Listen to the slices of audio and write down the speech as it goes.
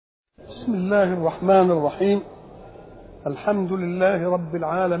بسم الله الرحمن الرحيم. الحمد لله رب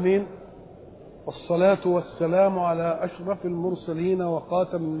العالمين، والصلاة والسلام على أشرف المرسلين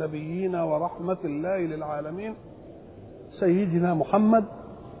وخاتم النبيين ورحمة الله للعالمين سيدنا محمد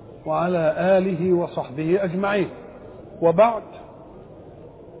وعلى آله وصحبه أجمعين. وبعد،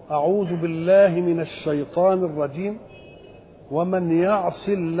 أعوذ بالله من الشيطان الرجيم. ومن يعص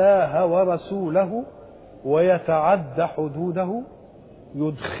الله ورسوله ويتعد حدوده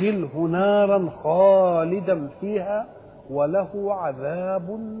يدخله نارا خالدا فيها وله عذاب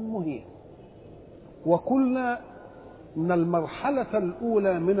مهين. وقلنا ان المرحلة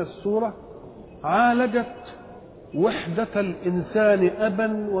الاولى من السورة عالجت وحدة الانسان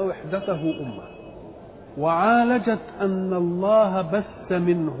ابا ووحدته امه، وعالجت ان الله بث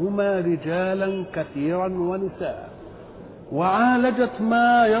منهما رجالا كثيرا ونساء، وعالجت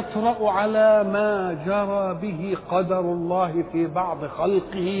ما يطرأ على ما جرى به قدر الله في بعض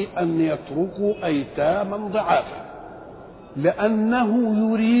خلقه أن يتركوا أيتاما ضعافا، لأنه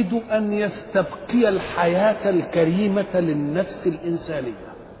يريد أن يستبقي الحياة الكريمة للنفس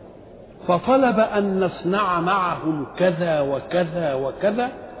الإنسانية، فطلب أن نصنع معهم كذا وكذا وكذا،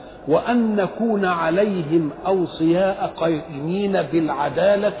 وأن نكون عليهم أوصياء قائمين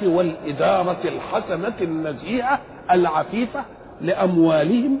بالعدالة والإدارة الحسنة النزيهة العفيفة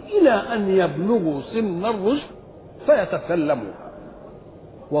لأموالهم إلى أن يبلغوا سن الرشد فيتسلموها.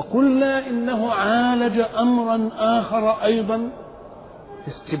 وقلنا إنه عالج أمرا آخر أيضا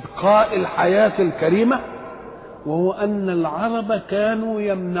في استبقاء الحياة الكريمة، وهو أن العرب كانوا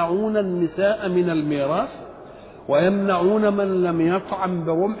يمنعون النساء من الميراث، ويمنعون من لم يطعن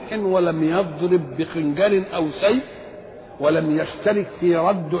برمح ولم يضرب بخنجر أو سيف ولم يشترك في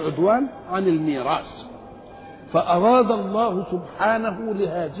رد عدوان عن الميراث. فأراد الله سبحانه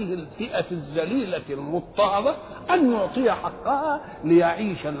لهذه الفئة الذليلة المضطهدة أن يعطي حقها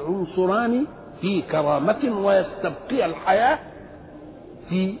ليعيش العنصران في كرامة ويستبقي الحياة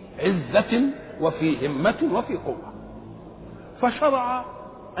في عزة وفي همة وفي قوة. فشرع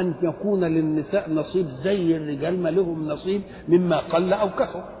أن يكون للنساء نصيب زي الرجال ما لهم نصيب مما قل أو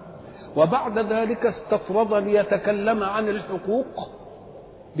كثر. وبعد ذلك استفرض ليتكلم عن الحقوق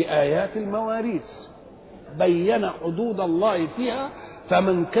بآيات المواريث، بين حدود الله فيها،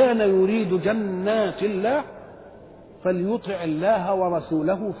 فمن كان يريد جنات الله فليطع الله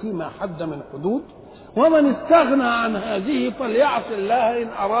ورسوله فيما حد من حدود، ومن استغنى عن هذه فليعص الله إن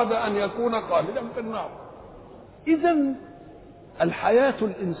أراد أن يكون خالدا في النار. إذن الحياة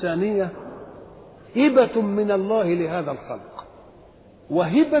الإنسانية هبة من الله لهذا الخلق،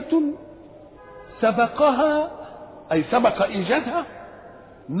 وهبة سبقها أي سبق إيجادها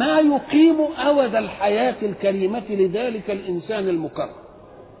ما يقيم أود الحياة الكريمة لذلك الإنسان المكرم.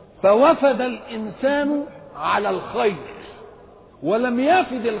 فوفد الإنسان على الخير ولم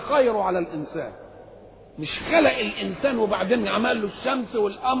يفد الخير على الإنسان. مش خلق الإنسان وبعدين عمل له الشمس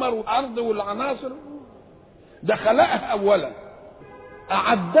والقمر والأرض والعناصر، ده خلقها أولا،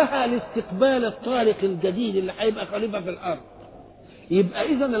 أعدها لاستقبال الطارق الجديد اللي هيبقى خليفة في الأرض. يبقى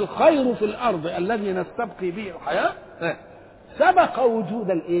إذن الخير في الأرض الذي نستبقي به الحياة سبق وجود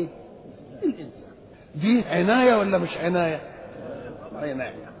الايه؟ الانسان. دي عنايه ولا مش عنايه؟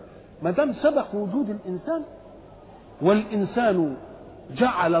 عنايه. ما دام سبق وجود الانسان، والانسان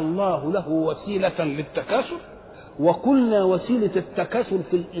جعل الله له وسيله للتكاثر، وقلنا وسيله التكاثر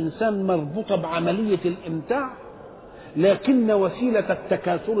في الانسان مربوطه بعمليه الامتاع، لكن وسيله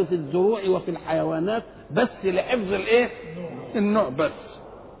التكاثر في الزروع وفي الحيوانات بس لحفظ الايه؟ النوع بس.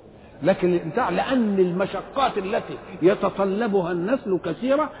 لكن الامتاع لأن المشقات التي يتطلبها النسل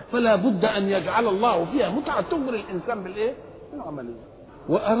كثيرة، فلا بد أن يجعل الله فيها متعة تجبر الإنسان بالإيه؟ العملية.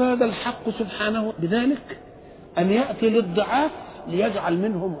 وأراد الحق سبحانه بذلك أن يأتي للضعاف ليجعل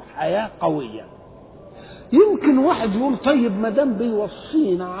منهم حياة قوية. يمكن واحد يقول طيب ما دام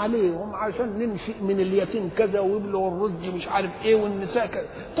بيوصينا عليهم عشان ننشئ من اليتيم كذا ويبلغ الرشد مش عارف ايه والنساء كذا،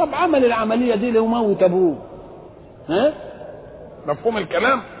 طب عمل العملية دي لو موت ابوه، ها؟ مفهوم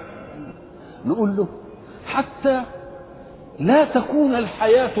الكلام؟ نقول له حتى لا تكون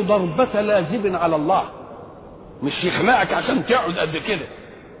الحياة ضربة لازم على الله، مش يخلقك عشان تقعد قد كده،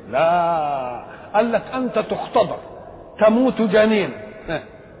 لا، قال لك أنت تختبر، تموت جنين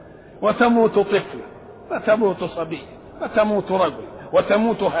وتموت طفل وتموت صبي وتموت رجل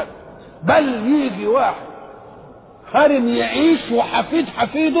وتموت هرم، بل يجي واحد هرم يعيش وحفيد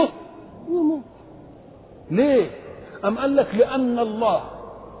حفيده يموت. ليه؟ أم قال لك لأن الله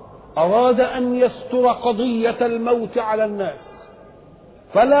أراد أن يستر قضية الموت على الناس،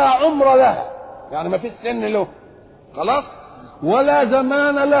 فلا عمر لها، يعني ما فيش سن له خلاص، ولا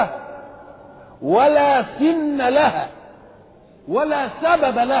زمان له، ولا سن لها، ولا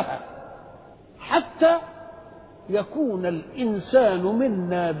سبب لها، حتى يكون الإنسان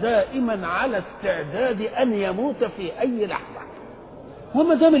منا دائما على استعداد أن يموت في أي لحظة.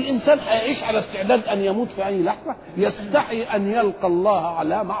 وما دام الإنسان هيعيش على استعداد أن يموت في أي لحظة يستحي أن يلقى الله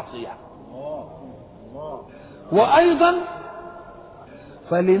على معصية. وأيضا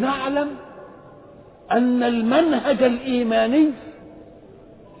فلنعلم أن المنهج الإيماني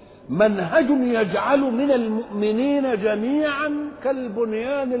منهج يجعل من المؤمنين جميعا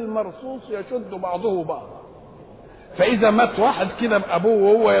كالبنيان المرصوص يشد بعضه بعضا. فإذا مات واحد كده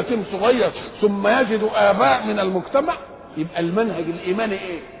بأبوه وهو يتيم صغير ثم يجد آباء من المجتمع يبقى المنهج الإيماني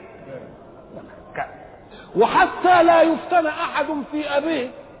إيه؟ وحتى لا يفتن أحد في أبيه،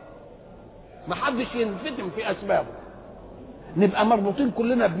 ما حدش ينفتن في أسبابه، نبقى مربوطين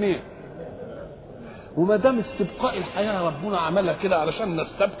كلنا بمين؟ وما دام استبقاء الحياة ربنا عملها كده علشان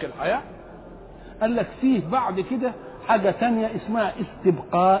نستبقي الحياة، قال لك فيه بعد كده حاجة تانية اسمها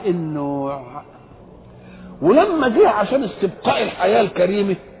استبقاء النوع. ولما جه عشان استبقاء الحياة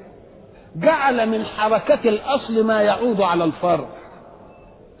الكريمة جعل من حركة الأصل ما يعود على الفرد.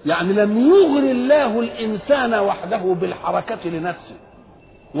 يعني لم يغر الله الإنسان وحده بالحركة لنفسه،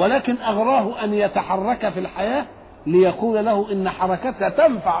 ولكن أغراه أن يتحرك في الحياة ليقول له إن حركتها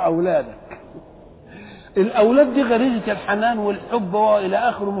تنفع أولادك. الأولاد دي غريزة الحنان والحب وإلى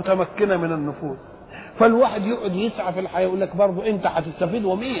آخره متمكنة من النفوس، فالواحد يقعد يسعى في الحياة يقول لك برضه أنت هتستفيد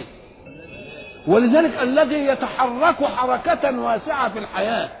ومين. ولذلك الذي يتحرك حركة واسعة في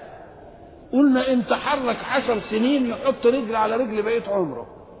الحياة قلنا إن تحرك 10 سنين يحط رجل على رجل بقية عمره.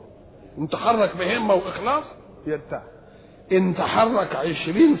 إن تحرك بهمة وإخلاص يرتاح. إن تحرك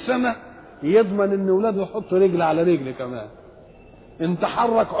 20 سنة يضمن إن أولاده يحطوا رجل على رجل كمان. إن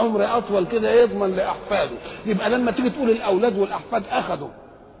تحرك عمر أطول كده يضمن لأحفاده. يبقى لما تيجي تقول الأولاد والأحفاد أخذوا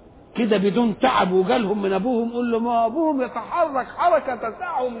كده بدون تعب وجالهم من أبوهم، قول له ما أبوهم يتحرك حركة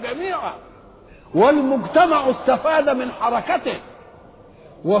تسعهم جميعا، والمجتمع استفاد من حركته.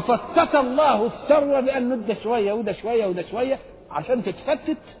 وفتت الله الثروة بأن ندى شوية وده شوية وده شوية عشان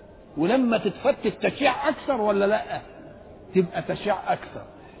تتفتت، ولما تتفتت تشيع أكثر ولا لأ؟ تبقى تشيع أكثر.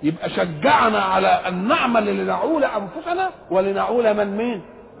 يبقى شجعنا على أن نعمل لنعول أنفسنا ولنعول من مين،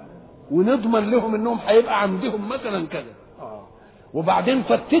 ونضمن لهم إنهم هيبقى عندهم مثلا كذا. وبعدين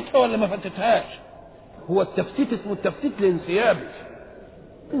فتتها ولا ما فتتهاش؟ هو التفتيت اسمه التفتيت الانسيابي.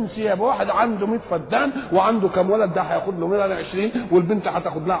 انسياب واحد عنده 100 فدان وعنده كم ولد، ده هياخد له منها 20 والبنت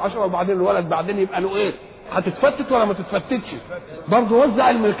هتاخد لها 10، وبعدين الولد بعدين يبقى له ايه؟ هتتفتت ولا ما تتفتتش؟ برضه وزع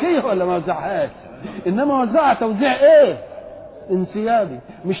الملكيه ولا ما وزعهاش؟ انما وزعها توزيع ايه؟ انسيابي،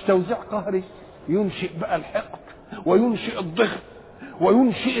 مش توزيع قهري ينشئ بقى الحقد وينشئ الضغط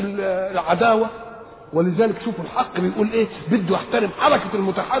وينشئ العداوه. ولذلك شوفوا الحق بيقول ايه؟ بده يحترم حركه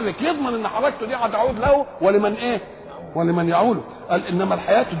المتحرك، يضمن ان حركته دي هتعود له ولمن ايه؟ ولمن يعوله. قال انما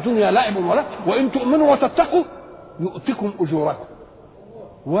الحياه الدنيا لعب ولا، وان تؤمنوا وتتقوا يؤتكم اجوركم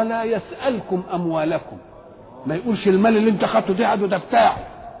ولا يسالكم اموالكم. ما يقولش المال اللي انت خدته ده بتاعه.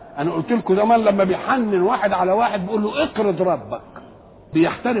 انا قلت لكم زمان لما بيحنن واحد على واحد بيقول له اقرض ربك،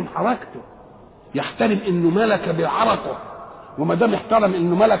 بيحترم حركته، يحترم انه ملك بعرقه، وما دام يحترم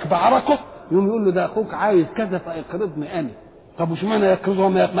انه ملك بعرقه يقوم يقول له ده اخوك عايز كذا فاقرضني انا. طب وش معنى يقرضه؟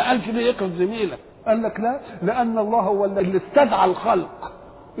 ما قالش ليه يقرض زميلك؟ قال لك لا، لان الله هو اللي استدعى الخلق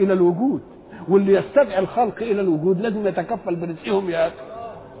الى الوجود، واللي يستدعي الخلق الى الوجود لازم يتكفل برزقهم. يا أخي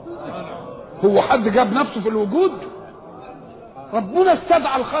هو حد جاب نفسه في الوجود؟ ربنا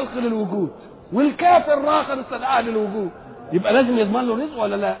استدعى الخلق للوجود، والكافر الاخر استدعاه للوجود، يبقى لازم يضمن له رزق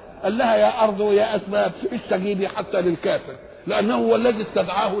ولا لا؟ قال لها يا ارض ويا اسباب استجيبي حتى للكافر، لانه هو الذي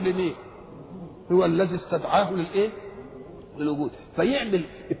استدعاه لمين؟ هو الذي استدعاه للايه؟ للوجود. فيعمل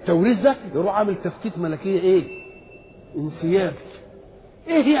التوريث ده يروح عامل تفتيت ملكيه ايه؟ انسيابي.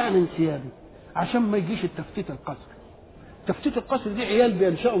 ايه يعني انسيابي؟ عشان ما يجيش التفتيت القسري. تفتيت القسري دي عيال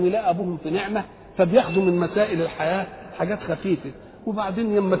بينشأوا يلاقوا ابوهم في نعمه فبياخدوا من مسائل الحياه حاجات خفيفه،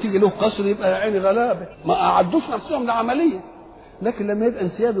 وبعدين لما تيجي له قصر يبقى يا عيني غلابه، ما اعدوش نفسهم لعمليه. لكن لما يبقى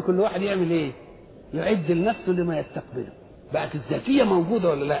انسيابي كل واحد يعمل ايه؟ يعد لنفسه لما يستقبله. بقت الذاتيه موجوده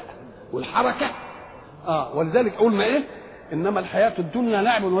ولا لا؟ والحركه ولذلك قلنا ايه؟ انما الحياه الدنيا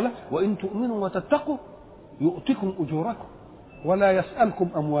لعب ولا، وان تؤمنوا وتتقوا يؤتكم اجوركم ولا يسالكم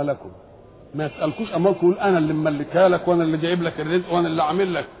اموالكم. ما يسالكوش اموالكم، يقول انا اللي مملكها لك وانا اللي جايب لك الرزق وانا اللي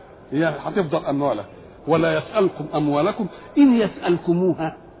عامل لك، هي هتفضل اموالك. ولا يسالكم اموالكم ان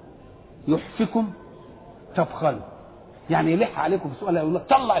يسالكموها يحفكم تبخلوا. يعني يلح عليكم في سؤال يقول لك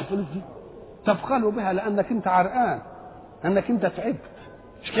طلع الفلوس دي، تبخلوا بها لانك انت عرقان، انك انت تعبت.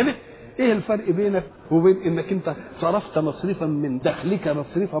 مش كده؟ ايه الفرق بينك وبين انك انت صرفت مصرفا من دخلك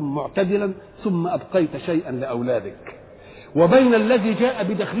مصرفا معتدلا ثم ابقيت شيئا لاولادك؟ وبين الذي جاء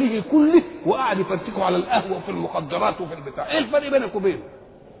بدخله كله وقعد يفرتكوا على القهوه وفي المخدرات وفي البتاع. ايه الفرق بينك وبينه؟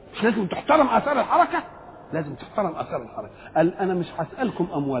 مش لازم تحترم اثار الحركه؟ لازم تحترم اثار الحركه. قال انا مش هسالكم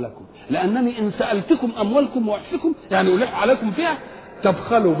اموالكم، لانني ان سالتكم اموالكم ووحشكم يعني الح عليكم فيها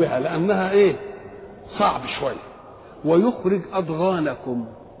تبخلوا بها، لانها ايه؟ صعب شويه. ويخرج اضغانكم،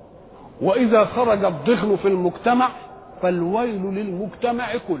 واذا خرج الضغن في المجتمع فالويل للمجتمع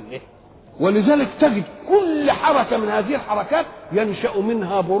كله. ولذلك تجد كل حركه من هذه الحركات ينشا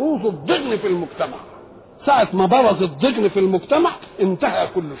منها بروز الضغن في المجتمع. ساعه ما برز الضغن في المجتمع انتهى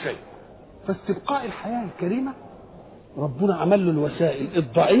كل شيء. فاستبقاء الحياه الكريمه ربنا عمل له الوسائل.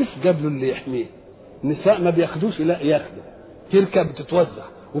 الضعيف جاب له اللي يحميه. النساء ما بياخدوش، لا ياخدوا. تركه بتتوزع،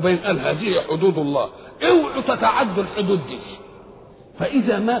 وبين قال هذه حدود الله، اوعوا تتعدوا الحدود دي.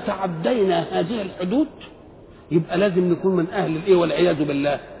 فاذا ما تعدينا هذه الحدود يبقى لازم نكون من اهل الايه والعياذ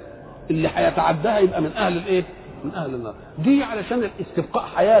بالله. اللي هيتعداها يبقى من اهل الايه؟ من اهل النار. دي علشان استبقاء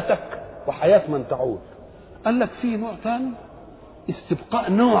حياتك وحياه من تعود. قال لك في نوع ثاني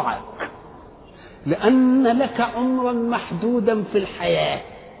استبقاء نوعك، لان لك عمرا محدودا في الحياه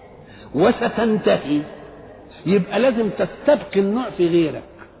وستنتهي، يبقى لازم تستبقي النوع في غيرك.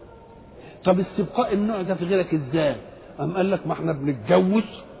 طب استبقاء النوع ده في غيرك ازاي؟ قال لك ما احنا بنتجوز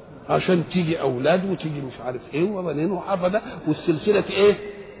عشان تيجي اولاد وتيجي مش عارف ايه وبنين وحفده والسلسله ايه؟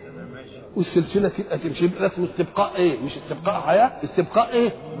 والسلسله تبقى تمشي. يبقى اسمه استبقاء ايه؟ مش استبقاء حياه، استبقاء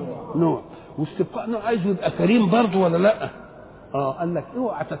ايه؟ نوع. واستبقاء نوع عايز يبقى كريم برضه ولا لا؟ قال لك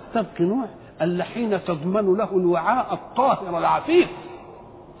اوعى تستبقي نوع الا حين تضمن له الوعاء الطاهر العفيف.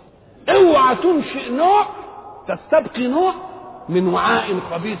 اوعى تنشئ نوع تستبقي نوع من وعاء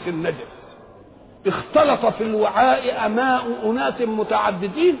خبيث نجس اختلط في الوعاء اماء اناس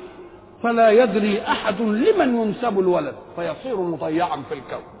متعددين فلا يدري احد لمن ينسب الولد فيصير مضيعا في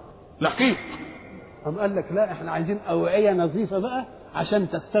الكون. لقيط. قال لك لا، احنا عايزين اوعيه نظيفه بقى عشان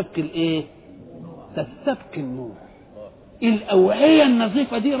تستبقي الايه؟ تستبقي النوع. الاوعيه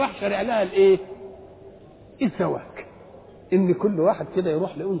النظيفه دي راح شارع لها الايه؟ الزواج. ان كل واحد كده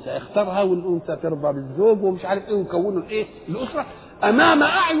يروح لانثى يختارها والانثى ترضى بالزوج ومش عارف ايه ويكونوا الايه؟ الاسره امام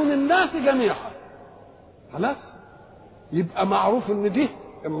اعين الناس جميعا. خلاص؟ يبقى معروف ان دي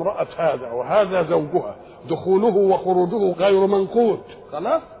امراه هذا وهذا زوجها، دخوله وخروجه غير منقوط.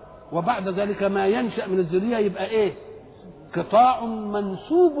 خلاص؟ وبعد ذلك ما ينشا من الذريه يبقى ايه؟ قطاع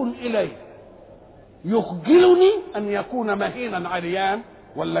منسوب اليه. يخجلني ان يكون مهينا عريان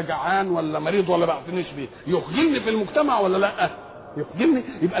ولا جعان ولا مريض ولا بعتنيش بيه، يخجلني في المجتمع ولا لا؟ يخجلني.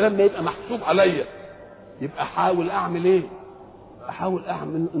 يبقى لما يبقى محسوب عليا يبقى احاول اعمل ايه؟ احاول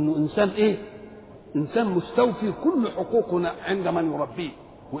اعمل انه انسان ايه؟ انسان مستوفي كل حقوقنا عند من يربيه،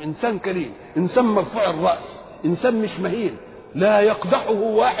 وانسان كريم، انسان مرفوع الراس، انسان مش مهين. لا يقدحه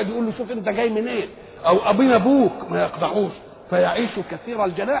واحد يقول له شوف انت جاي منين إيه؟ او ابينا ابوك، ما يقدحوش. فيعيش كثير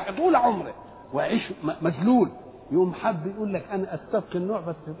الجناح طول عمره ويعيش مذلول. يوم حب يقول لك انا استبقي النوع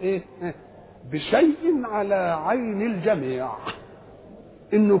بس بايه؟ بشيء على عين الجميع،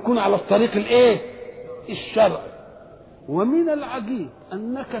 انه يكون على الطريق الايه؟ الشرعي. ومن العجيب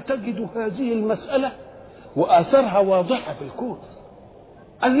انك تجد هذه المساله واثارها واضحه في الكون.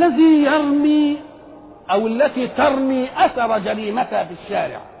 الذي يرمي او التي ترمي اثر جريمتها في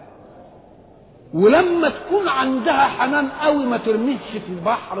الشارع، ولما تكون عندها حنان قوي ما ترميش في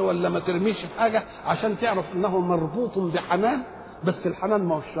البحر ولا ما ترميش في حاجه عشان تعرف انه مربوط بحنان، بس الحنان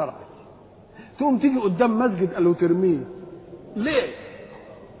ما هو الشرعي. تقوم تيجي قدام مسجد قالوا ترميه ليه؟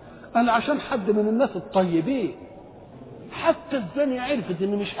 قال عشان حد من الناس الطيبين. حتى الزانية عرفت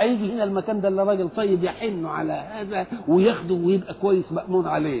ان مش هيجي هنا المكان ده الا راجل طيب يحن على هذا وياخده ويبقى كويس مأمون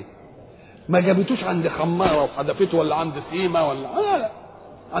عليه. ما جابتوش عند خماره وحدفته ولا عند سيمه ولا لا،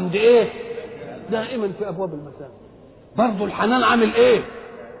 عند ايه؟ دائما في ابواب المساجد. برضه الحنان عامل ايه؟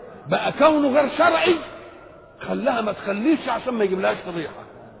 بقى كونه غير شرعي خلاها ما تخليش عشان ما يجيبلهاش فضيحه،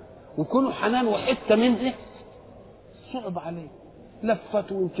 وكونه حنان وحته منه صعب عليه.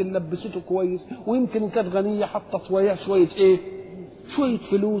 لفته ويمكن لبسته كويس، ويمكن كانت غنيه حطت وياه شويه ايه؟ شويه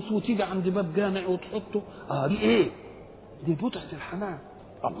فلوس، وتيجي عند باب جامع وتحطه. دي ايه؟ دي بتعه الحنان.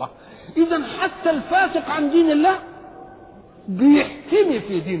 الله. اذا حتى الفاسق عن دين الله بيحتمي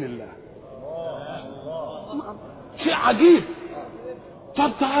في دين الله. شيء عجيب.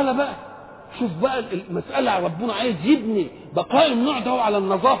 طب تعالى بقى شوف بقى المساله، ربنا عايز يبني بقاء النوع ده على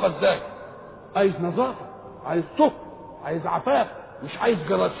النظافه ازاي؟ عايز نظافه، عايز طهر، عايز عفاف، مش عايز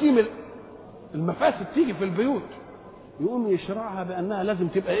جراثيم المفاسد تيجي في البيوت. يقوم يشرعها بانها لازم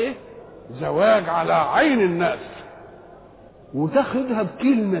تبقى ايه؟ زواج على عين الناس، وتاخدها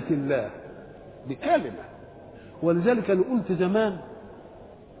بكلمه الله، بكلمه. ولذلك انا قلت زمان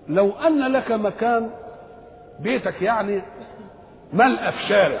لو ان لك مكان بيتك يعني ملأ في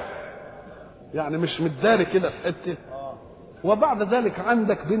شارع، يعني مش متداري كده في حته، وبعد ذلك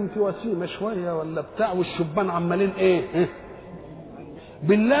عندك بنت وسيمه شويه ولا بتاع، والشبان عمالين ايه؟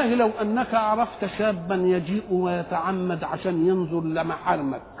 بالله لو انك عرفت شابا يجيء ويتعمد عشان ينظر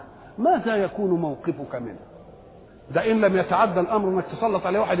لمحارمك، ماذا يكون موقفك منه؟ ده ان لم يتعدى الامر انك تسلط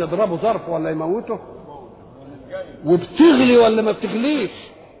عليه واحد يضربه ظرف ولا يموته، وبتغلي ولا ما بتغليش؟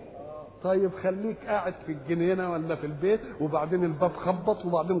 طيب خليك قاعد في الجنينه ولا في البيت، وبعدين الباب خبط،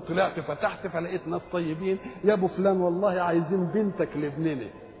 وبعدين طلعت فتحت فلقيت ناس طيبين، يا ابو فلان والله عايزين بنتك لابننا،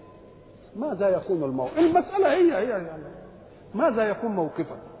 ماذا يكون الموقف؟ المساله هي يعني ماذا يكون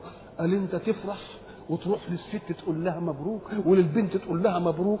موقفك؟ قال انت تفرح وتروح للست تقول لها مبروك، وللبنت تقول لها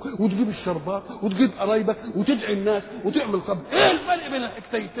مبروك، وتجيب الشربات وتجيب قرايبك وتدعي الناس وتعمل قبل. ايه الفرق بين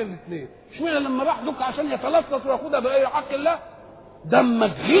الحكايتين الاثنين؟ اشمعنى لما راح دك عشان يتلصص وياخدها باي حق الله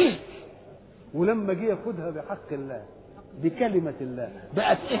دمك غلي، ولما جه ياخدها بحق الله بكلمه الله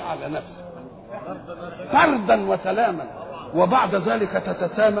بقت ايه على نفسك؟ فردا وسلاما، وبعد ذلك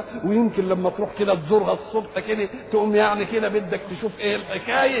تتسامى، ويمكن لما تروح كده تزورها الصبح كده تقوم يعني كده بدك تشوف ايه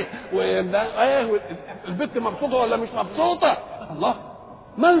الحكايه، وايه البنت مبسوطه ولا مش مبسوطه؟ الله،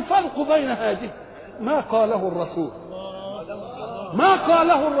 ما الفرق بين هذه؟ ما قاله الرسول، ما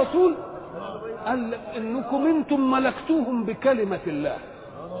قاله الرسول قال انكم انتم ملكتوهم بكلمه الله،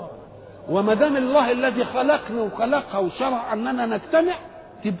 وما دام الله الذي خلقنا وخلقها وشرع اننا نجتمع،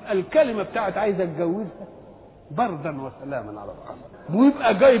 تبقى الكلمه بتاعت عايز اتجوزها بردا وسلاما على القلب،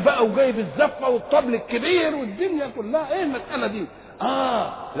 ويبقى جاي بقى وجايب الزفه والطبل الكبير والدنيا كلها. ايه المساله دي؟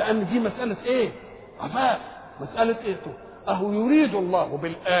 لان دي مساله ايه؟ عفاف، مساله ايه؟ اهو يريد الله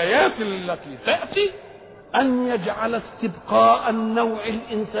بالايات التي تاتي ان يجعل استبقاء النوع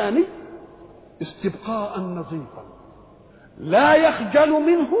الانساني استبقاء نظيفا لا يخجل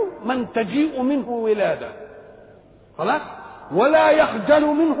منه من تجيء منه ولاده، خلاص، ولا يخجل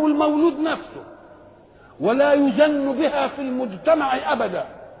منه المولود نفسه، ولا يزن بها في المجتمع ابدا.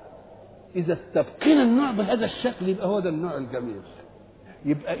 اذا استبقينا النوع بهذا الشكل يبقى هو ده النوع الجميل.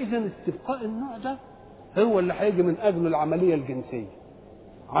 يبقى اذا استبقاء النوع ده هو اللي هيجي من اجل العمليه الجنسيه.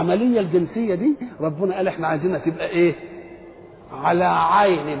 العمليه الجنسيه دي ربنا قال احنا عايزينها تبقى ايه؟ على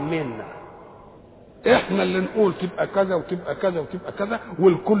عين منا، احنا اللي نقول تبقى كذا وتبقى كذا وتبقى كذا،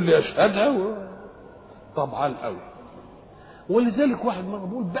 والكل يشهدها طبعا قوي. ولذلك واحد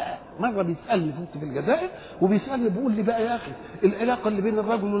مره بيسالني في الجزائر، وبيسالني بيقول لي بقى يا اخي العلاقه اللي بين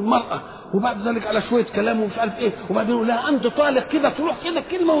الرجل والمراه، وبعد ذلك على شويه كلام ومش عارف ايه، وبعدين يقول لها انت طالق كده، تروح كده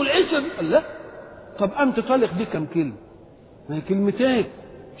كلمه والعيشه دي. قال لا، طب انت طالق دي كم كلمه؟ ما هي كلمتين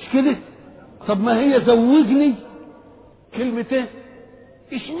مش كده؟ طب ما هي زوجني كلمتين،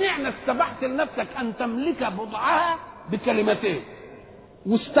 اشمعنى استبحت لنفسك ان تملك بضعها بكلمتين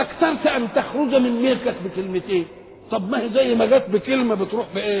واستكثرت ان تخرج من ملكك بكلمتين؟ طب ما هي زي ما جت بكلمه بتروح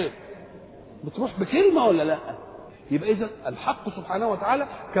بايه؟ بتروح بكلمه ولا لا؟ يبقى اذا الحق سبحانه وتعالى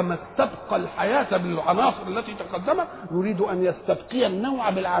كما استبقى الحياه بالعناصر التي تقدمت يريد ان يستبقي النوع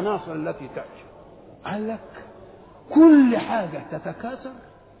بالعناصر التي تاتي. قال لك كل حاجه تتكاثر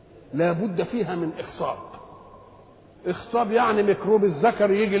لابد فيها من اخصاب. اخصاب يعني ميكروب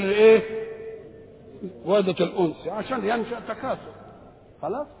الذكر يجي لايه؟ وادة الانثى عشان ينشا تكاثر.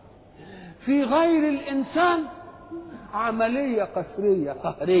 خلاص؟ في غير الانسان عمليه قسريه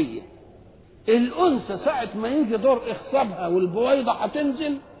قهريه. الانثى ساعه ما يجي دور اخصابها والبويضه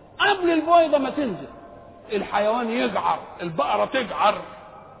هتنزل، قبل البويضه ما تنزل الحيوان يجعر، البقره تجعر،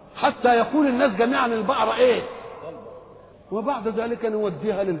 حتى يقول الناس جميعا البقره ايه؟ وبعد ذلك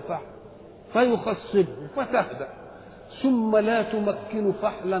نوديها للفحل فيخصبه فتهدأ، ثم لا تمكن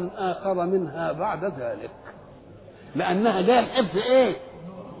فحلا آخر منها بعد ذلك، لأنها جاية الحفظ ايه؟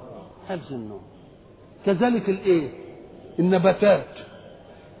 حفظ النوم. كذلك الايه؟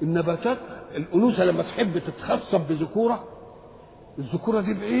 النباتات الأنوثة لما تحب تتخصب بذكورة، الذكورة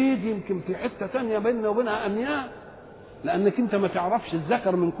دي بعيد يمكن في حتة تانية بيننا وبينها أميال، لأنك أنت ما تعرفش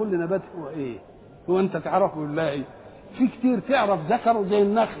الذكر من كل نبات هو إيه، هو أنت تعرفه بالله إيه؟ في كتير تعرف ذكره زي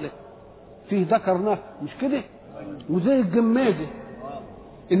النخلة، فيه ذكر نخل مش كده؟ وزي الجمازة،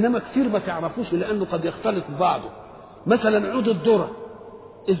 إنما كتير ما تعرفوش لأنه قد يختلط ببعضه. مثلا عود الذرة،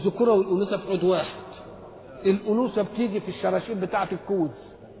 الذكورة والأنوثة في عود واحد. الأنوثة بتيجي في الشراشيب بتاعة الكوز،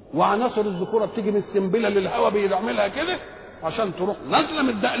 وعناصر الذكورة بتيجي من السنبلة للهواء بيعملها كده عشان تروح نازلة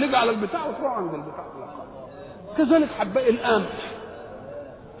متدقلجة على البتاع وتروح عند البتاع. كذلك حباء القمح،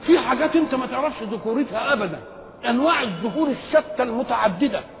 في حاجات انت ما تعرفش ذكورتها ابدا. انواع الزهور الشتى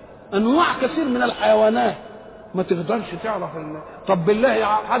المتعدده، انواع كثير من الحيوانات ما تقدرش تعرف طب بالله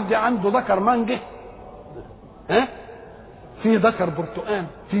حد عنده ذكر مانجه؟ ها؟ في ذكر برتقان،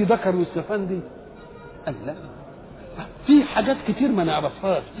 في ذكر يوسفندي، قال لا، في حاجات كتير ما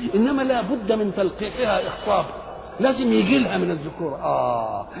نعرفهاش، انما لا بد من تلقيحها اخصاب، لازم يجي لها من الذكور.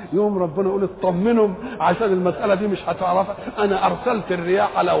 يوم ربنا يقول اطمنهم عشان المساله دي مش هتعرفها، انا ارسلت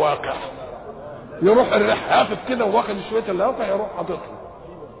الرياح على واقع، يروح الريح هافت كده واخد شويه الواقع يروح حاططها.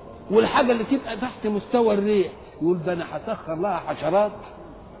 والحاجه اللي تبقى تحت مستوى الريح يقول ده انا هسخر لها حشرات،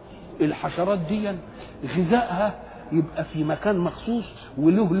 الحشرات دي غذائها يبقى في مكان مخصوص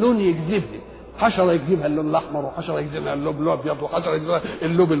وله لون يجذبها، حشره يجذبها اللون الاحمر، وحشره يجذبها اللون الابيض، وحشره يجذبها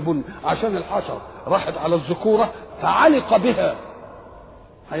اللون البني، عشان الحشره راحت على الذكوره فعلق بها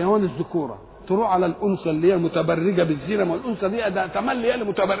حيوان الذكوره، تروح على الانثى اللي هي متبرجه بالزينه، ما الانثى دي ده تملي هي اللي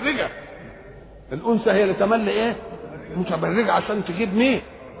متبرجه، الانثى هي اللي تملي ايه؟ متبرجه، عشان تجيب مين؟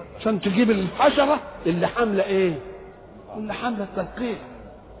 عشان تجيب الحشره اللي حامله ايه؟ اللي حامله التلقيح.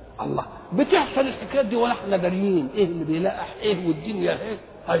 الله، بتحصل الحكايات دي ولا احنا داريين ايه اللي بيلاقح ايه والدنيا ايه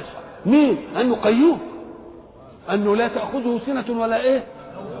هيحصل. مين؟ انه قيوم، انه لا تاخذه سنه ولا ايه،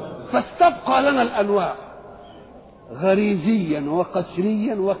 فاستبقى لنا الانواع غريزيا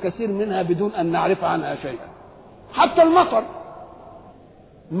وقسريا وكثير منها بدون ان نعرف عنها شيئا. حتى المطر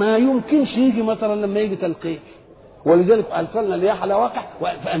ما يمكنش يجي مطرا لما يجي تلقيح، ولذلك ارسلنا الرياح على واقع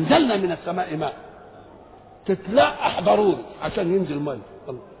فانزلنا من السماء ماء، تتلقح ضروري عشان ينزل ميه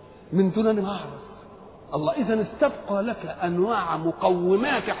من دون ان اعرف. الله، اذا استبقى لك انواع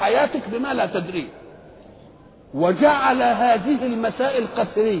مقومات حياتك بما لا تدري، وجعل هذه المسائل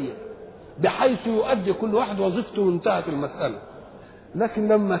قسريه بحيث يؤدي كل واحد وظيفته وانتهت المساله. لكن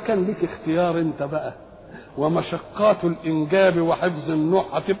لما كان لك اختيار انت بقى ومشقات الانجاب وحفظ النوع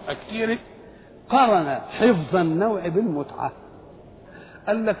هتبقى كتير، قرن حفظ النوع بالمتعه.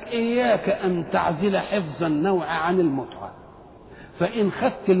 قال لك اياك ان تعزل حفظ النوع عن المتعه، فان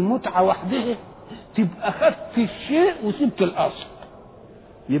خدت المتعه وحدها تبقى خدت الشيء وسبت الاصل،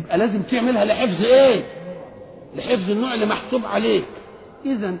 يبقى لازم تعملها لحفظ ايه؟ لحفظ النوع اللي محسوب عليك.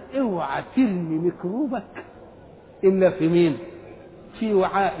 اذا اوعى ترمي ميكروبك الا في مين؟ في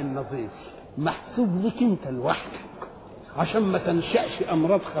وعاء نظيف محسوب لك انت لوحدك، عشان ما تنشأش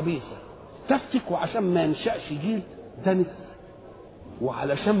امراض خبيثه تفتك، وعشان ما ينشأش جيل دنس،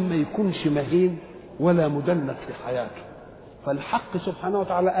 وعلشان ما يكونش مهين ولا مدنس في حياته. فالحق سبحانه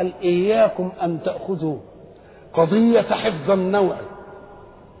وتعالى قال إياكم أن تأخذوا قضية حفظ النوع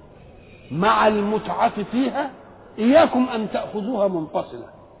مع المتعة فيها، إياكم أن تأخذوها منفصلة،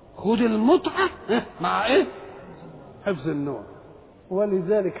 خذ المتعة مع إيه؟ حفظ النوع.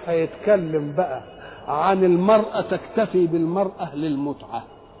 ولذلك هيتكلم بقى عن المرأة تكتفي بالمرأة للمتعة،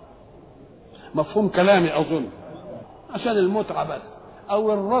 مفهوم كلامي أظن؟ عشان المتعة بس،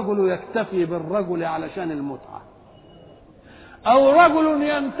 أو الرجل يكتفي بالرجل علشان المتعة، أو رجل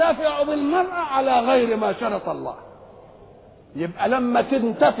ينتفع بالمرأة على غير ما شرط الله. يبقى لما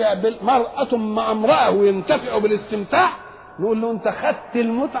تنتفع بالمرأة مع امرأة وينتفعوا بالاستمتاع نقول له أنت خدت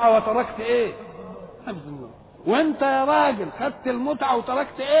المتعة وتركت إيه؟ حفظ النوع. وأنت يا راجل خدت المتعة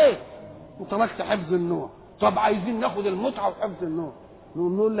وتركت إيه؟ وتركت حفظ النوع. طب عايزين ناخد المتعة وحفظ النوع،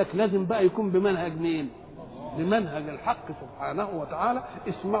 نقول لك لازم بقى يكون بمنهج مين؟ بمنهج الحق سبحانه وتعالى.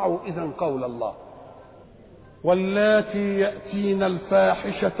 اسمعوا إذا قول الله: واللاتي يأتين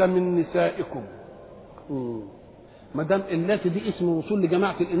الفاحشة من نسائكم. ما دام اللاتي دي اسم وصول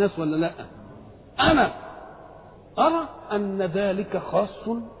لجماعة الإناث ولا لا؟ أنا أرى أن ذلك خاص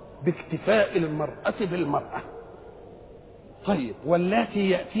باكتفاء المرأة بالمرأة. طيب، واللاتي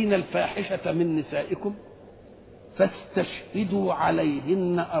يأتين الفاحشة من نسائكم فاستشهدوا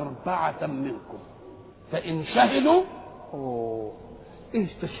عليهن 4 منكم، فإن شهدوا إيه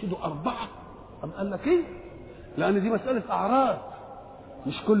استشهدوا 4؟ أم قال لك إيه؟ لأن دي مسألة أعراض،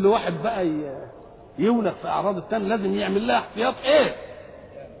 مش كل واحد بقى يولد في أعراض التاني، لازم يعمل لها احتياط إيه؟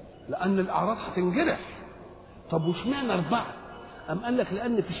 لأن الأعراض هتنجرح. طب واشمعنى 4؟ أم قال لك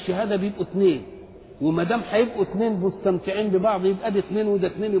لأن في الشهادة بيبقوا 2، وما دام هيبقوا 2 مستمتعين ببعض يبقى ده 2 وده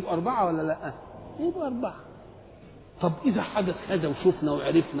 2 يبقى 4 ولا لأ؟ يبقى 4. طب إذا حدث هذا وشفنا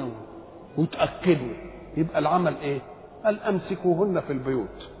وعرفنا وتأكدوا يبقى العمل إيه؟ قال أمسكوهن في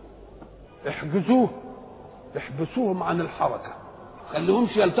البيوت، احبسوهم عن الحركة،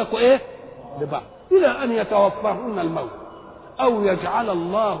 خليهمش يلتقوا إيه؟ لبعض، إلى أن يتوفاهن الموت أو يجعل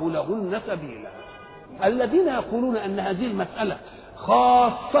الله لهن سبيلا. الذين يقولون أن هذه المسألة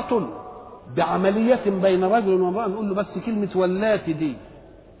خاصة بعملية بين رجل وامرأة نقول له بس كلمة واللاتي دي،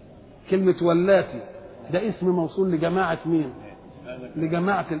 كلمة واللاتي ده اسم موصول لجماعة مين؟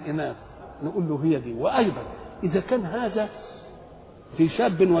 لجماعة الإناث، نقول له هي دي. وأيضا إذا كان هذا في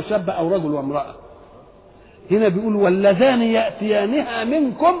شاب وشاب أو رجل وامرأة، هنا بيقول واللذان يأتيانها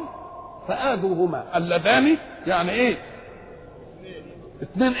منكم فآذوهما. اللذان يعني إيه؟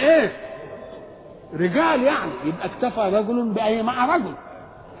 2 إيه؟ رجال يعني، يبقى اكتفى رجل بأي مع رجل.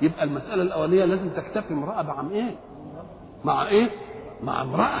 يبقى المسألة الأولية لازم تكتفي امرأة مع ايه؟ مع ايه؟ مع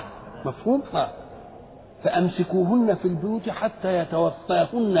امرأة. مفهوم؟ فأمسكوهن في البيوت حتى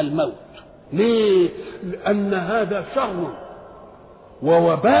يتوفاهن الموت. ليه؟ لأن هذا شر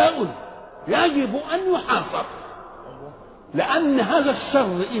ووباء يجب أن يحاصر. لأن هذا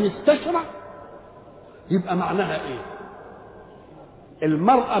الشر إن استشرع يبقى معناها إيه؟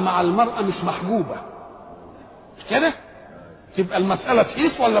 المرأة مع المرأة مش محجوبة، مش كده؟ تبقى المسألة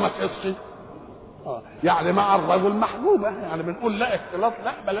تقيس ولا ما تقيسش؟ يعني مع الرجل محجوبة، يعني بنقول لا اختلاط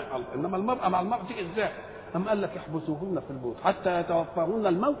لا بل، إنما المرأة مع المرأة تيجي إزاي؟ أم قال لك احبسوهن في البيوت حتى يتوفاهن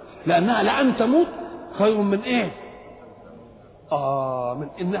الموت، لأنها لأن تموت خير من إيه؟ من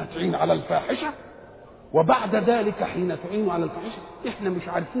إنها تعين على الفاحشة. وبعد ذلك حين تعين على الفاحشة إحنا مش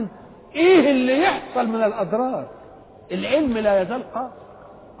عارفين إيه اللي يحصل من الأضرار. العلم لا يزال قائم.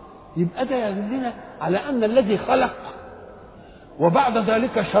 يبقى ده يدلنا على أن الذي خلق وبعد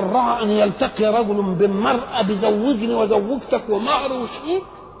ذلك شرع أن يلتقي رجل بالمرأة بزوجني وزوجتك ومهر وشيك،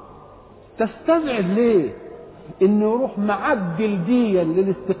 تستبعد ليه؟ إنه يروح معدل ديا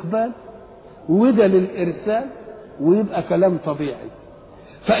للاستقبال وده للإرسال ويبقى كلام طبيعي.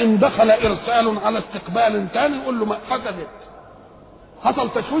 فإن دخل إرسال على استقبال ثاني يقول له ما حصل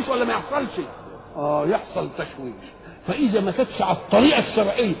تشويش ولا ما يحصلش؟ يحصل تشويش. فإذا ما كانتش على الطريقة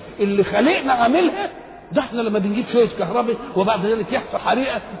الشرعية اللي خلقنا عاملها، ده احنا لما بنجيب شوية كهرباء وبعد ذلك يحصل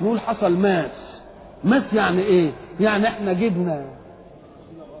حريقة نقول حصل ماس يعني ايه؟ يعني احنا جبنا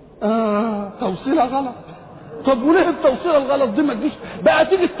توصيلة غلط. طب وليه التوصيلة الغلط دي ما تجيش بقى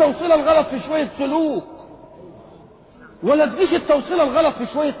تيجي التوصيلة الغلط في شوية سلوك، ولا تجيش التوصيلة الغلط في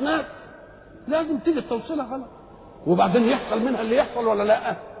شوية ناس؟ لازم تيجي التوصيلة غلط وبعدين يحصل منها اللي يحصل ولا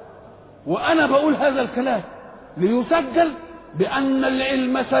لا. وانا بقول هذا الكلام ليسجل بأن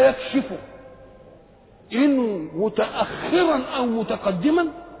العلم سيكشف إن متأخرا أو متقدما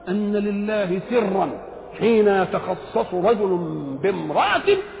أن لله سرا حين يتخصص رجل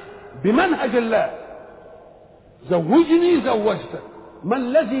بامرأة بمنهج الله. زوجني زوجتك، ما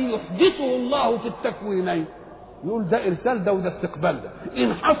الذي يحدثه الله في التكوينين؟ يقول ده إرسال ده وده استقبال ده.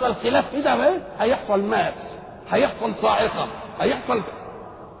 إن حصل خلاف كده بقى هيحصل ماس، هيحصل صاعقة، هيحصل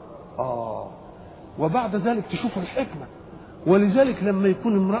وبعد ذلك تشوف الحكمة. ولذلك لما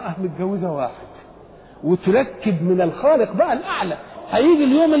يكون امرأة متجوزة واحد وتركب من الخالق بقى الأعلى، هيجي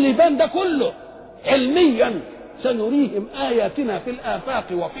اليوم اللي يبان ده كله علميا. سنريهم آياتنا في الآفاق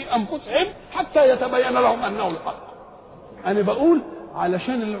وفي أنفسهم حتى يتبين لهم أنه الحق. أنا بقول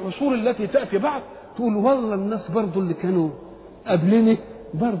علشان العصور التي تأتي بعد تقول والله الناس برضو اللي كانوا قبلني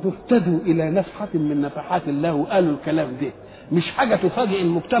برضو اهتدوا إلى نفحة من نفحات الله وقالوا الكلام ده. مش حاجة تفاجئ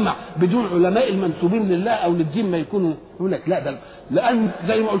المجتمع بدون علماء المنسوبين لله أو للدين ما يكونوا يقول لك لا ده، لأن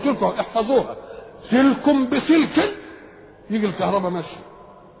زي ما قلت لكم احفظوها، سلك بسلك يجي الكهرباء ماشية.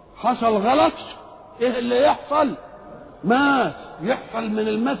 حصل غلط ايه اللي يحصل؟ ماس. يحصل من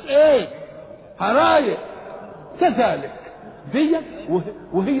الماس ايه؟ حرايق. كذلك دي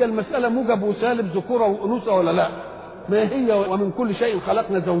وهي المسألة موجب وسالب، ذكورة وأنوثة ولا لا؟ ما هي ومن كل شيء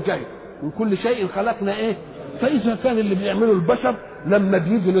خلقنا زوجين، من كل شيء خلقنا ايه؟ فإذا كان اللي بيعمله البشر لما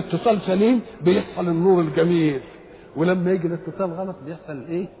بيجي الاتصال سليم بيحصل النور الجميل، ولما يجي الاتصال غلط بيحصل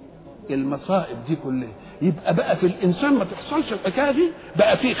ايه؟ المصائب دي كلها. يبقى بقى في الانسان ما تحصلش الحكايه دي،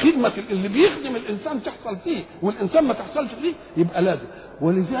 بقى في خدمه اللي بيخدم الانسان تحصل فيه والانسان ما تحصلش فيه، يبقى لازم.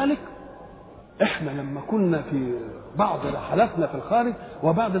 ولذلك احنا لما كنا في بعض رحلاتنا في الخارج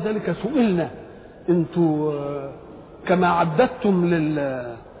وبعد ذلك سئلنا انتوا كما عددتم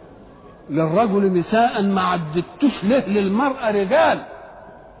للرجل نساء ما عددتوش ليه للمرأة رجال؟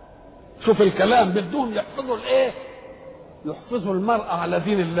 شوف الكلام، بدهم يحفظوا الايه؟ يحفظوا المرأة على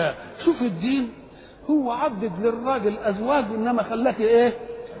دين الله. شوف الدين هو عدد للراجل ازواج انما خلاك ايه؟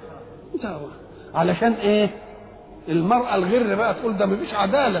 علشان ايه؟ المرأة الغير بقى تقول ده مفيش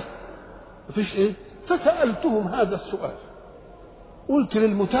عدالة، مفيش ايه؟ فسألتهم هذا السؤال، قلت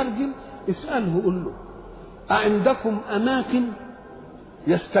للمترجم اسأله قل له أعندكم أماكن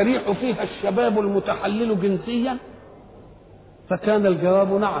يستريح فيها الشباب المتحلل جنسيا؟ فكان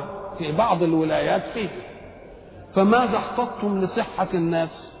الجواب نعم، في بعض الولايات فيه. فماذا احتطتم لصحة الناس؟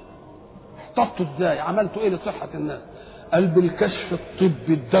 احتطتوا ازاي؟ عملتوا ايه لصحة الناس؟ قال بالكشف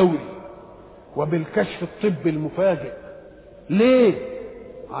الطبي الدوري وبالكشف الطبي المفاجئ. ليه؟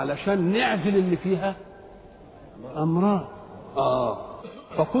 علشان نعزل اللي فيها أمراض.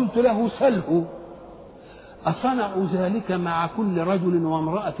 فقلت له سله أصنعوا ذلك مع كل رجل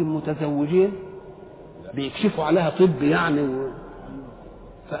وامرأة متزوجين بيكشفوا عليها طب يعني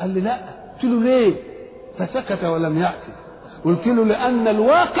فقال لي لا. قلت له ليه؟ فسكت ولم يأتي. قلت له لأن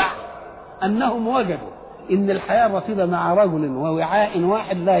الواقع أنهم وجدوا إن الحياة الرطيبة مع رجل ووعاء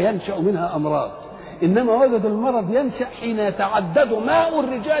واحد لا ينشأ منها أمراض، إنما وجدوا المرض ينشأ حين يتعدد ماء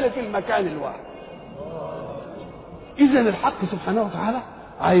الرجال في المكان الواحد. إذن الحق سبحانه وتعالى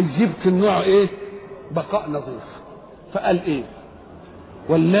عايز يبقي النوع إيه؟ بقاء نظيف. فقال إيه؟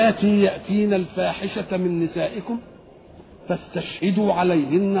 واللاتي يأتين الفاحشة من نسائكم فاستشهدوا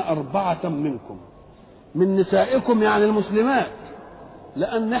عليهن 4 منكم. من نسائكم يعني المسلمات،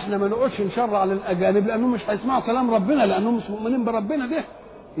 لأن احنا ما نقعدش نشرع للأجانب لأنهم مش هيسمعوا كلام ربنا، لأنهم مش مؤمنين بربنا. ده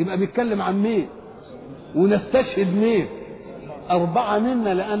يبقى بيتكلم عن مين؟ ونستشهد مين؟ 4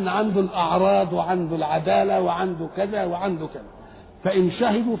 منا، لأن عنده الأعراض وعنده العدالة وعنده كذا وعنده كذا. فإن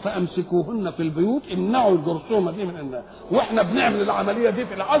شهدوا فأمسكوهن في البيوت، امنعوا الجرثومة دي من الناس. واحنا بنعمل العملية دي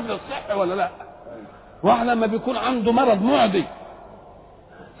في العزل الصحي ولا لا؟ واحد لما بيكون عنده مرض معدي،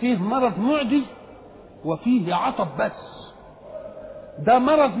 فيه مرض معدي وفيه عطب بس، ده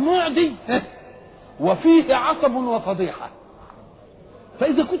مرض معدي وفيه عطب وفضيحة.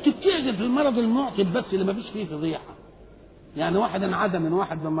 فإذا كنت بتعزل في المرض المعطب بس اللي ما فيش فيه فضيحة، يعني واحد انعدم من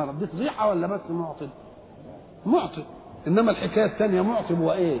واحد بمرض، دي فضيحة ولا بس معطب؟ معطب. إنما الحكاية الثانية معطب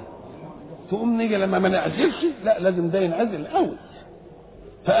وإيه؟ تقوم نيجي لما ما نعزلش، لا لازم ده ينعزل الأول.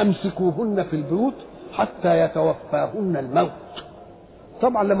 فأمسكوهن في البيوت حتى يتوفاهن الموت.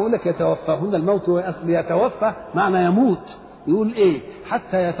 طبعا لما اقول لك يتوفاهن الموت، هو اصل يتوفى معنى يموت. يقول ايه؟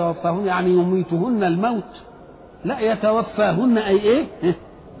 حتى يتوفاهن يعني يميتهن الموت. لا، يتوفاهن اي ايه؟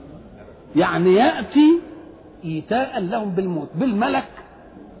 يعني ياتي ايتاء لهم بالموت، بالملك.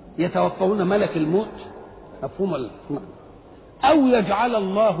 يتوفاهن ملك الموت، مفهوم او يجعل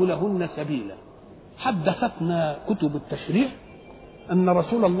الله لهن سبيلا. حدثتنا كتب التشريع أن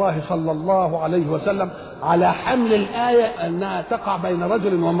رسول الله صلى الله عليه وسلم على حمل الآية أنها تقع بين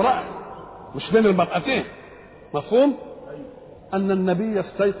رجل وامرأة، مش بين المرأتين، مفهوم؟ أن النبي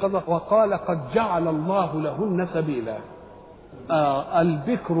استيقظ وقال قد جعل الله لهن سبيلا.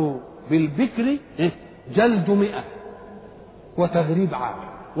 البكر بالبكر جلد 100 وتغريب عام،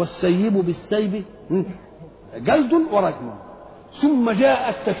 والسيب بالسيب جلد ورجم. ثم جاء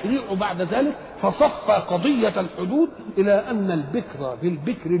التشريع بعد ذلك فصفى قضية الحدود إلى أن البكر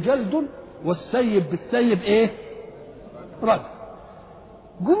بالبكر جلد والسيب بالسيب إيه؟ رجم.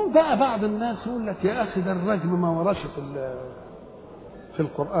 جم بقى بعض الناس يقول لك يا أخي ده الرجم ما وراش في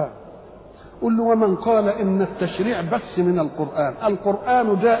القرآن. قل له ومن قال إن التشريع بس من القرآن؟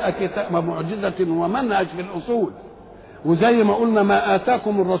 القرآن جاء كتاب معجزة ومنهج في الأصول، وزي ما قلنا ما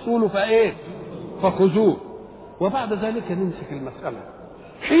آتاكم الرسول فإيه؟ فخذوه. وبعد ذلك نمسك المسألة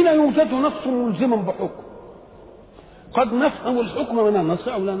حين يوجد نص ملزم بحكم، قد نفهم الحكم من النص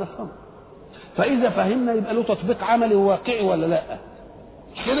أو لا نفهم. فإذا فهمنا يبقى له تطبيق عملي وواقعي ولا لا؟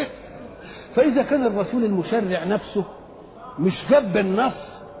 كده. فإذا كان الرسول المشرع نفسه مش جاب النص،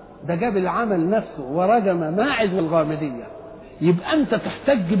 ده جاب العمل نفسه ورجم ماعز والغامدية، يبقى أنت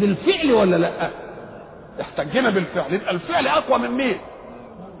تحتج بالفعل ولا لا؟ احتجنا بالفعل، يبقى الفعل أقوى من مين؟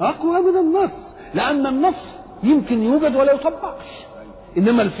 أقوى من النص، لأن النص يمكن يوجد ولا يطبقش،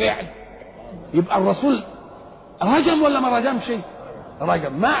 إنما الفعل. يبقى الرسول رجم ولا ما رجمش؟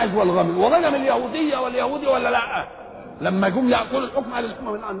 رجم ماعز والغامد، ورجم اليهودية واليهودي ولا لا؟ لما جم يأكلوا الحكم على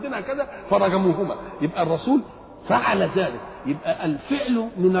الحكم من عندنا كذا فرجموهما. يبقى الرسول فعل ذلك، يبقى الفعل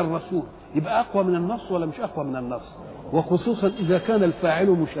من الرسول يبقى أقوى من النص ولا مش أقوى من النص؟ وخصوصا إذا كان الفاعل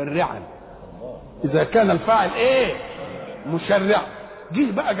مشرعا. إذا كان الفاعل إيه؟ مشرع.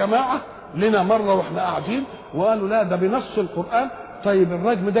 جه بقى جماعة لنا مرة واحنا قاعدين وقالوا لا ده بنص القرآن. طيب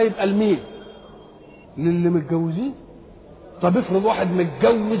الرجم ده يبقى لمين؟ للي متجوزين. طب افرض واحد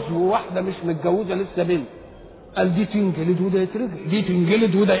متجوز وواحدة مش متجوزة لسه بنت، قال دي تنجلد وده يترجم، دي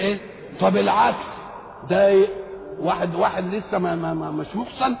تنجلد وده ايه؟ طب العكس، ده واحد لسه ما مش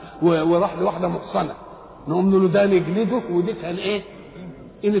محصن وراح لواحدة محصنة، نقوم له ده نجلده ودي كان ايه؟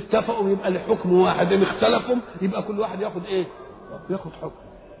 ان اتفقوا يبقى لحكم واحد، ان اختلفوا يبقى كل واحد ياخد ايه؟ ياخد حكم.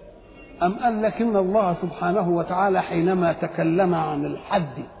 أم قال لكن الله سبحانه وتعالى حينما تكلم عن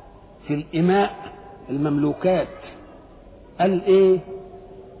الحد في الإماء المملوكات قال إيه؟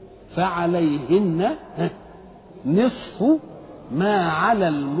 فعليهن نصف ما على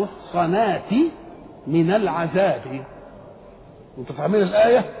المحصنات من العذاب. انتوا فاهمين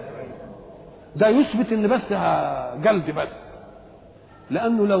الآية؟ ده يثبت ان بس جلد بس،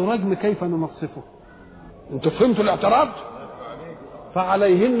 لأنه لو رجم كيف ننصفه؟ انتوا فهمتوا الاعتراض؟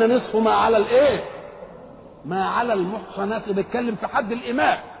 فعليهن نصف ما على الايه؟ ما على المحصنات. بيتكلم في حد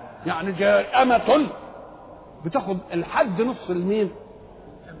الإماء، يعني جاء أمة بتاخد الحد نصف المين؟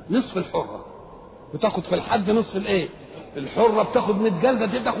 نصف الحرة. بتاخد في الحد نصف الايه؟ الحرة بتاخد 100 جلدة،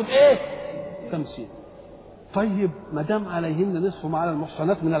 دي بتاخد ايه؟ 50. طيب ما دام عليهن نصف ما على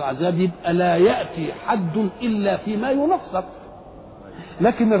المحصنات من العذاب يبقى لا ياتي حد الا فيما ينصف.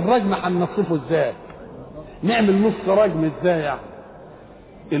 لكن الرجم هننصفه ازاي؟ نعمل نص رجم ازاي يعني؟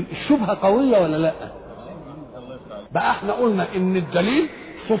 الشبهه قويه ولا لا؟ بقى احنا قلنا ان الدليل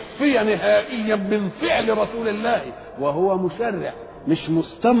صفي نهائيا من فعل رسول الله وهو مشرع، مش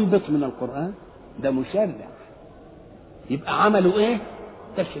مستنبط من القرآن، ده مشرع. يبقى عملوا ايه؟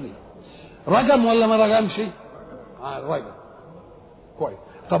 تشريع. رجم ولا ما رجمش؟ رجم. كويس.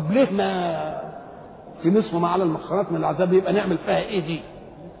 طب ليه ما في نصف ما على المحصنات من العذاب يبقى نعمل فيها ايه دي؟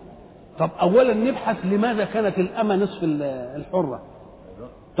 طب اولا نبحث لماذا كانت الامه نصف الحره؟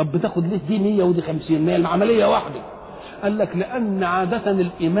 طب بتاخد ليه دي 100 ودي 50؟ ما هي العمليه واحده. قال لك لان عاده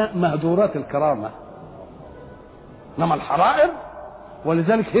الاماء مهدورات الكرامه، انما الحرائر.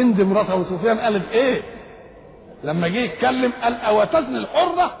 ولذلك هند مرات ابو سفيان قالت ايه لما جه يتكلم؟ قال اوتزن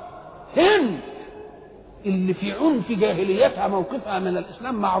الحره هند اللي في عنف جاهليتها موقفها من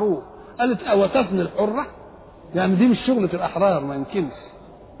الاسلام معروف، قالت اوتزن الحره، يعني دي مش شغله الاحرار، ما يمكنش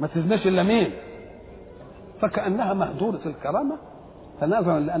ما تزناش الا مين. فكانها مهدوره الكرامه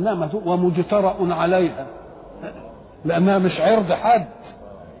تنازلا لانها مهدوره ومجترأ عليها، لانها مش عرض حد،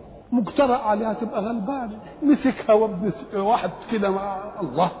 مجترأ عليها تبقى غلبانه، مسكها وابن واحد كده مع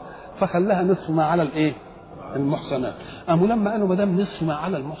الله فخلاها نصف ما على الايه؟ المحصنات. قاموا لما قالوا ما دام نصف ما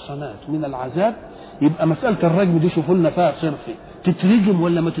على المحصنات من العذاب يبقى مساله الرجم دي شوفوا لنا فيها صرفي، تترجم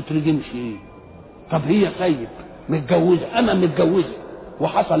ولا ما تترجمش؟ ايه؟ طب هي طيب متجوزه، انا متجوزه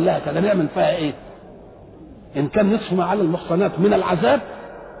وحصل لها كده، نعمل فيها ايه؟ ان كان نصف ما على المحصنات من العذاب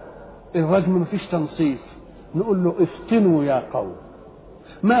الرجم ما فيش تنصيف، نقول له افتنوا يا قوم،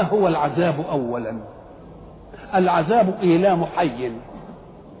 ما هو العذاب اولا؟ العذاب ايلام حي،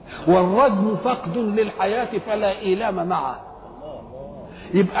 والرجم فقد للحياه فلا ايلام معه.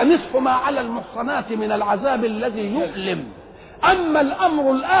 يبقى نصف ما على المحصنات من العذاب الذي يؤلم، اما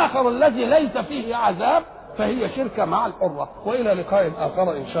الامر الاخر الذي ليس فيه عذاب فهي شركه مع الحره. والى لقاء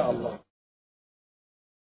اخر ان شاء الله.